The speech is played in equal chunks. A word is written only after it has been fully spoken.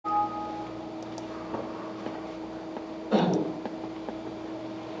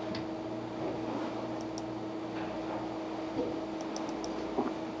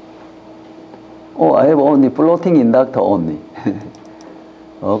Oh, I have only floating inductor only.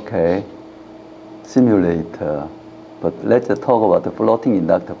 Okay. Simulator. But let's talk about the floating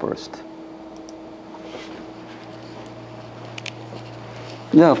inductor first.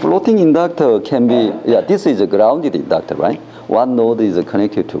 Yeah, floating inductor can be, yeah, this is a grounded inductor, right? One node is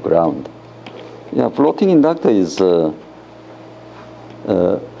connected to ground. Yeah, floating inductor is,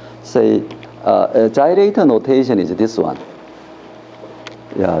 say, gyrator notation is this one.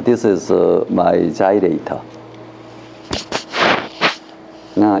 Yeah, this is my gyrator.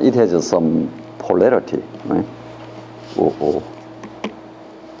 Now it has some polarity, right? Oh.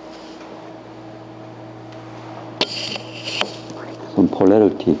 Some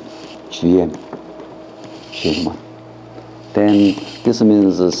polarity, GM1. Then this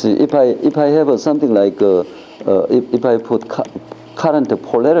means, see, if I have something like, if I put current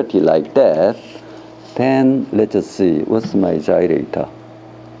polarity like that, then let's see, what's my gyrator?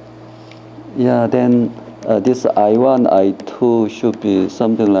 Yeah, then this I1, I2 should be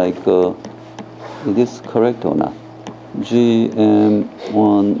something like, is this correct or not?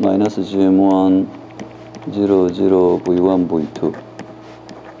 GM1 minus GM1, 0, V1, V2.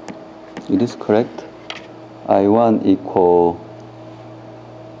 Is this correct? I1 equal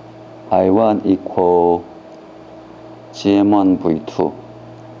GM1 V2.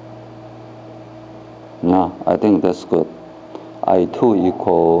 Yeah, I think that's good. I2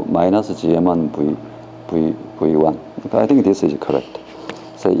 equal minus GM1 V1. Okay, I think this is correct.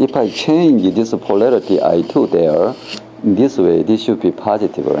 So if I change this polarity I2 there, in this way, this should be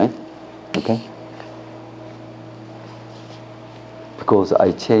positive, right? Okay? Because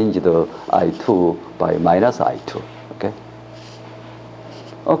I changed the I2 by minus I2, okay?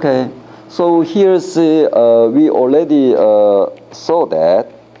 Okay, so here's, we already saw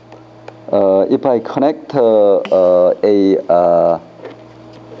that if I connect a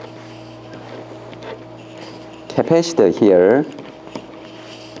capacitor here,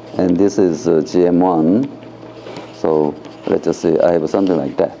 and this is GM1, so let's just say I have something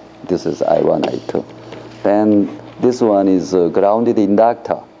like that. This is I1, I2. Then this one is a grounded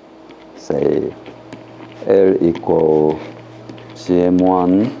inductor. Say L equal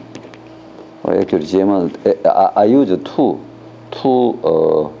GM1, or actually GM1, I use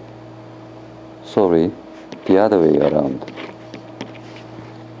sorry, the other way around.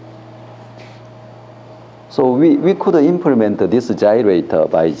 So we could implement this gyrator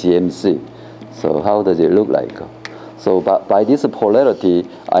by GMC. So how does it look like? So by this polarity,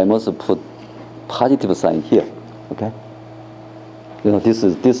 I must put positive sign here. Okay. You know, this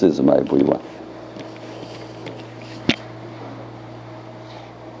is my V1.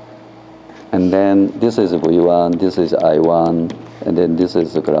 And then this is V1, this is I1, and then this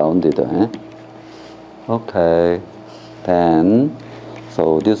is grounded. Okay. Then,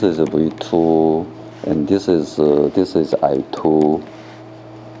 so this is V2, and this is I2.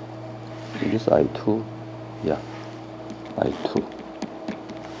 Is this I2? Yeah, I2.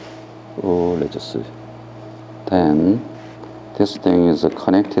 Oh, let's see. Then this thing is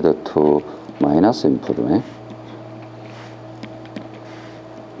connected to minus input, right?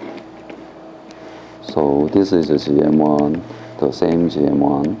 So this is a GM1, the same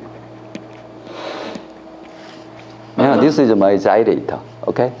GM1. Yeah, this is my gyrator,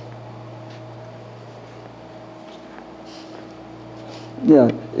 okay?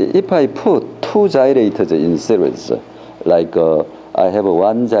 Yeah, if I put two gyrators in series, like I have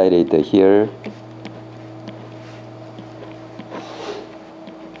one gyrator here,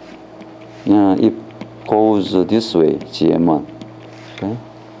 yeah, it goes this way, GM1, okay?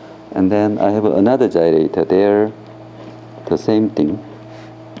 And then I have another gyrator there, the same thing,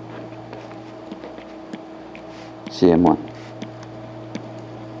 GM1.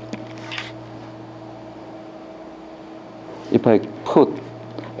 If I put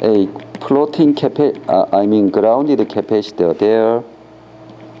a floating grounded capacitor there,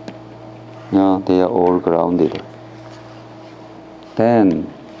 yeah, they are all grounded. Then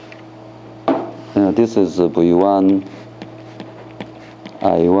this is V1,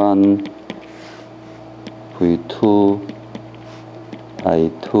 I1, V2,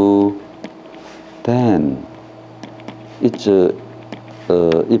 I2. Then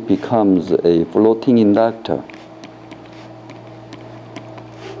it becomes a floating inductor.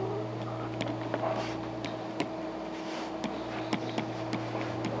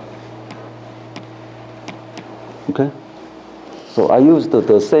 Okay, so I used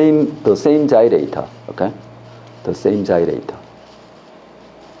the same gyrator. Okay, the same gyrator.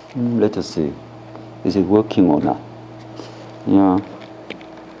 Let's see, is it working or not? Yeah.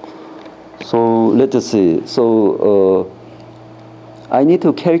 So let's see. So I need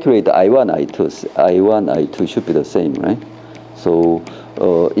to calculate I1, I2. I1, I2 should be the same, right? So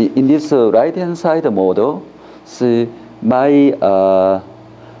in this right-hand side model, see my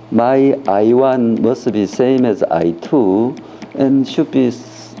I1 must be same as I2, and should be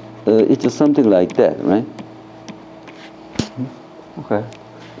it's something like that, right? Okay,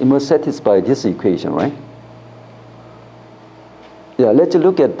 it must satisfy this equation, right? Yeah, let's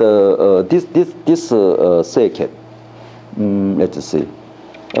look at the this circuit. Let's see.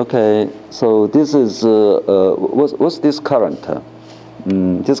 Okay, so this is what's this current?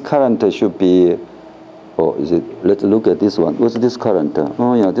 This current should be, or is it? Let's look at this one. What's this current?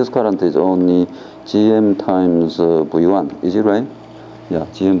 Oh yeah, this current is only Gm times V1. Is it right? Yeah,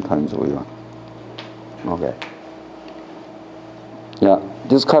 Gm times V1. Okay. Yeah,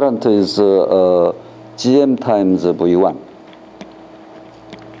 this current is Gm times V1.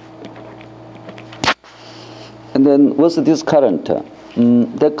 And then what's this current?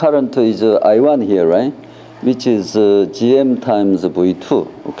 That current is I1 here, right? Which is Gm times V2,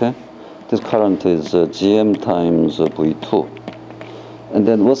 okay? This current is Gm times V2. And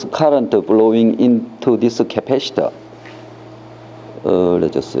then what's current flowing into this capacitor?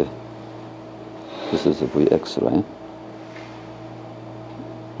 Let's just see. This is Vx, right?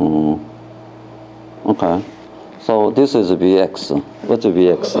 Okay. So this is Vx. What's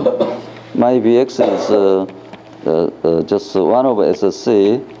Vx? My Vx is just 1 over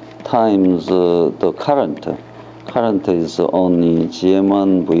SC times the current. Current is only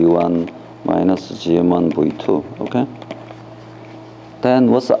Gm1 V1 minus Gm1 V2, okay? Then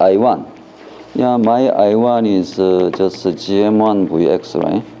what's I1? Yeah, my I1 is just Gm1 Vx,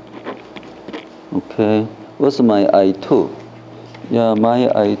 right? Okay, what's my I2? Yeah, my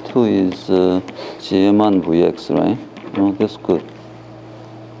I2 is Gm1 Vx, right? Oh, that's good.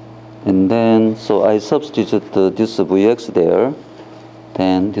 And then, so I substitute this Vx there.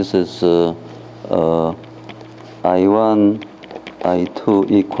 Then this is I1,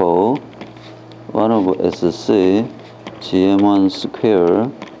 I2 equal 1 over SC Gm1 square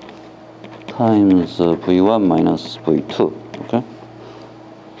times V1 minus V2, okay?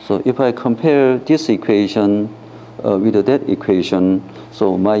 So if I compare this equation with that equation,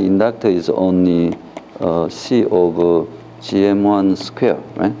 so my inductor is only C over Gm1 square,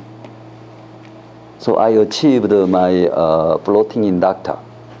 right? So I achieved my floating inductor.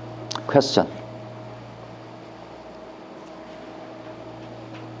 Question?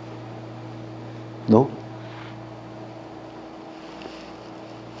 No?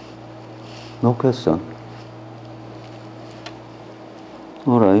 No question?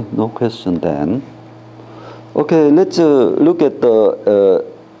 All right, no question then. Okay, let's look at the,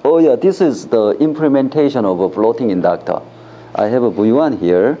 oh yeah, this is the implementation of a floating inductor. I have a V1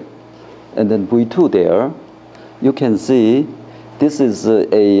 here, and then V2 there. You can see this is a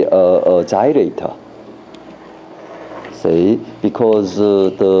gyrator. Say, because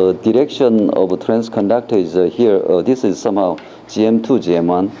the direction of transconductor is here, this is somehow Gm2,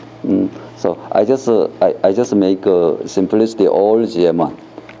 Gm1. So I just make simplicity all Gm1,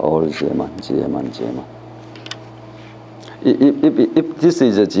 Gm1. If this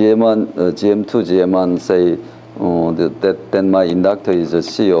is a Gm1, Gm2, Gm1, say, then my inductor is a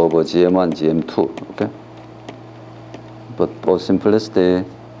C over Gm1, Gm2, okay? But for simplicity,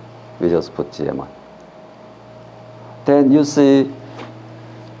 we just put Gm1. Then you see,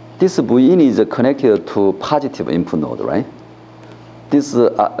 this Vin is connected to positive input node, right? This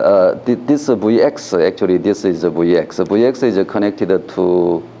Vx, actually, this is Vx. Vx is connected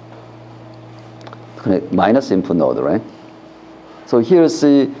to minus input node, right? So here,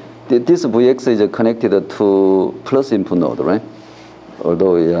 see, this Vx is connected to plus input node, right?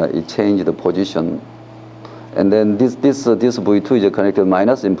 Although it changed the position. And then this V2 is connected to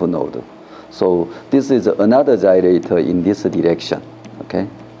minus input node. So this is another gyrator in this direction, okay?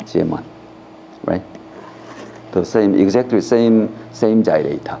 Gm1, right? The same, exactly same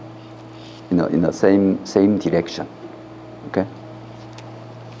gyrator, in the same direction, okay?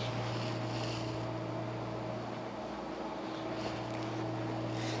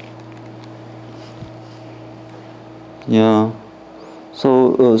 Yeah.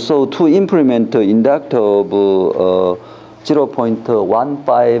 So to implement the inductor of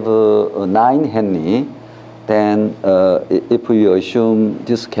 0.159 Henry, then if we assume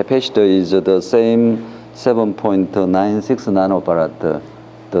this capacitor is the same 7.96 nanofarad,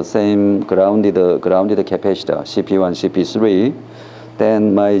 the same grounded capacitor, CP1, CP3,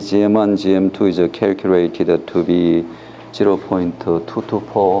 then my Gm1, Gm2 is calculated to be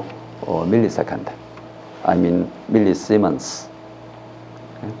 0.224 millisecond. I mean millisiemens.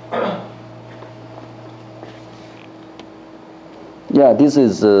 Okay. Yeah, this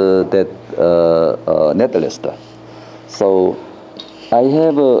is that net list. So I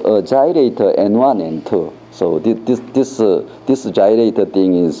have a gyrator N1, N2. So this gyrator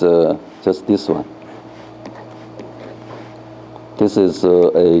thing is just this one. This is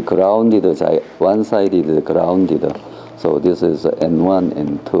a grounded, one-sided grounded. So this is N1,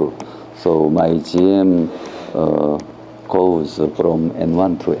 N2. So my GM goes from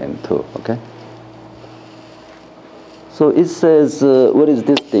N1 to N2, okay? So it says, what is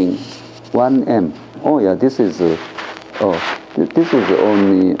this thing? 1M. Oh yeah, this is, this is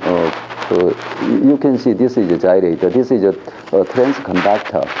only, you can see this is a gyrator. This is a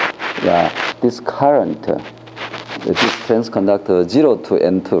transconductor. Yeah, this current, this transconductor 0 to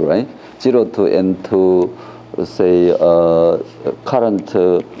N2, right? 0 to N2, say, current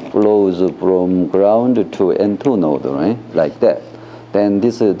flows from ground to N2 node, right? Like that. Then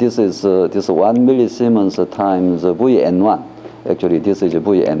this 1 millisiemens times VN1. Actually, this is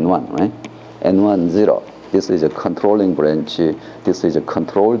VN1, right? N1 0. This is a controlling branch. This is a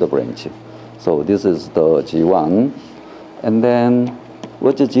controlled branch. So this is the G1. And then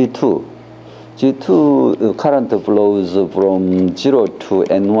what's G2? G2 current flows from 0 to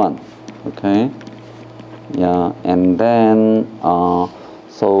N1. Okay. Yeah. And then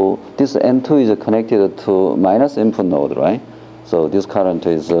so this N2 is connected to minus input node, right? So this current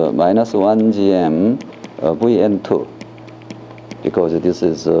is minus 1 GM VN2 because this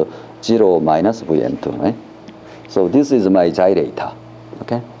is 0 minus VN2, right? So this is my gyrator,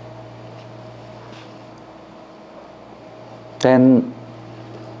 okay? Then,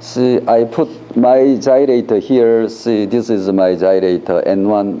 see, I put my gyrator here. See, this is my gyrator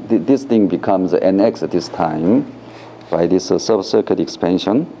N1. This thing becomes NX this time by this sub-circuit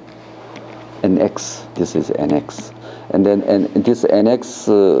expansion. NX, this is NX. And then this NX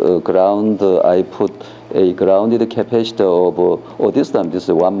ground, I put a grounded capacitor of, this time this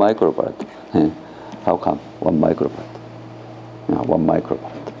is 1 microfarad. How come? 1 microfarad. Yeah, 1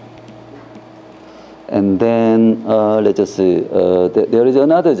 microfarad. And then let's just see, there is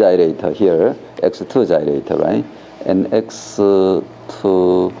another gyrator here, X2 gyrator, right? And NX2,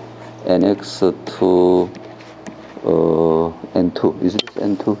 N2. Is it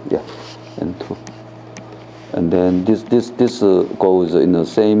N2? Yeah, N2. And then this goes in the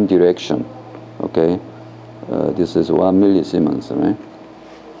same direction, okay? This is 1 millisiemens, right?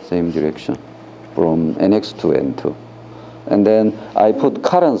 Same direction from NX to N2. And then I put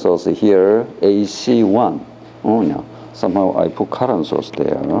current source here, AC1. Oh yeah, somehow I put current source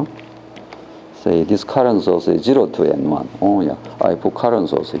there. Huh? Say this current source is 0 to N1. Oh yeah, I put current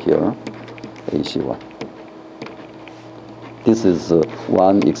source here, AC1. This is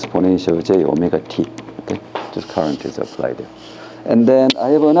 1 exponential j omega t. Okay, this current is applied there. And then I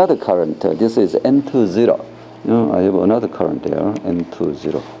have another current. This is N20. I have another current there,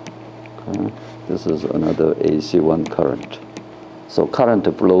 N20. Okay. This is another AC1 current. So current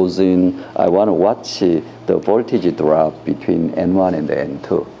flows in. I want to watch the voltage drop between N1 and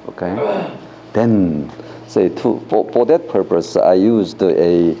N2. Okay. Then, say for that purpose, I used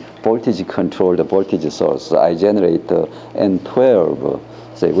a voltage controlled voltage source. I generate N12.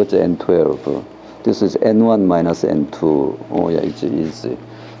 Say what's N12? This is N1 minus N2. Oh yeah, it's easy.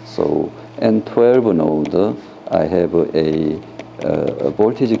 So N12 node, I have a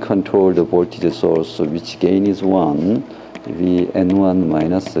voltage controlled voltage source which gain is 1, Vn1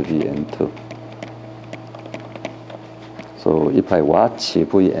 minus Vn2. So if I watch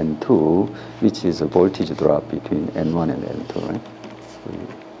Vn2, which is a voltage drop between N1 and N2, right?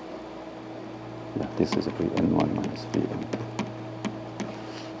 Yeah, this is Vn1 minus Vn2.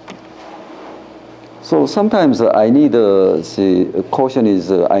 So sometimes I need, caution is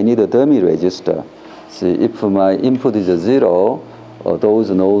I need a dummy resistor. See, if my input is 0, those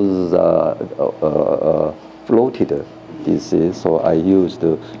nodes are floated DC, so I use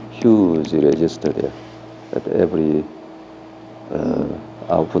the huge resistor there at every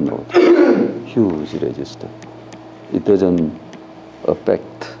output node. Huge resistor. It doesn't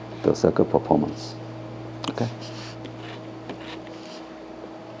affect the circuit performance. Okay.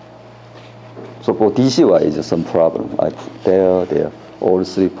 So for DC wise, some problem. I put there, all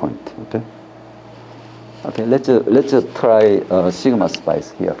 3 points. Okay. Okay, let's try sigma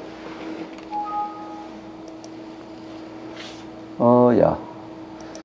spice here. Oh yeah.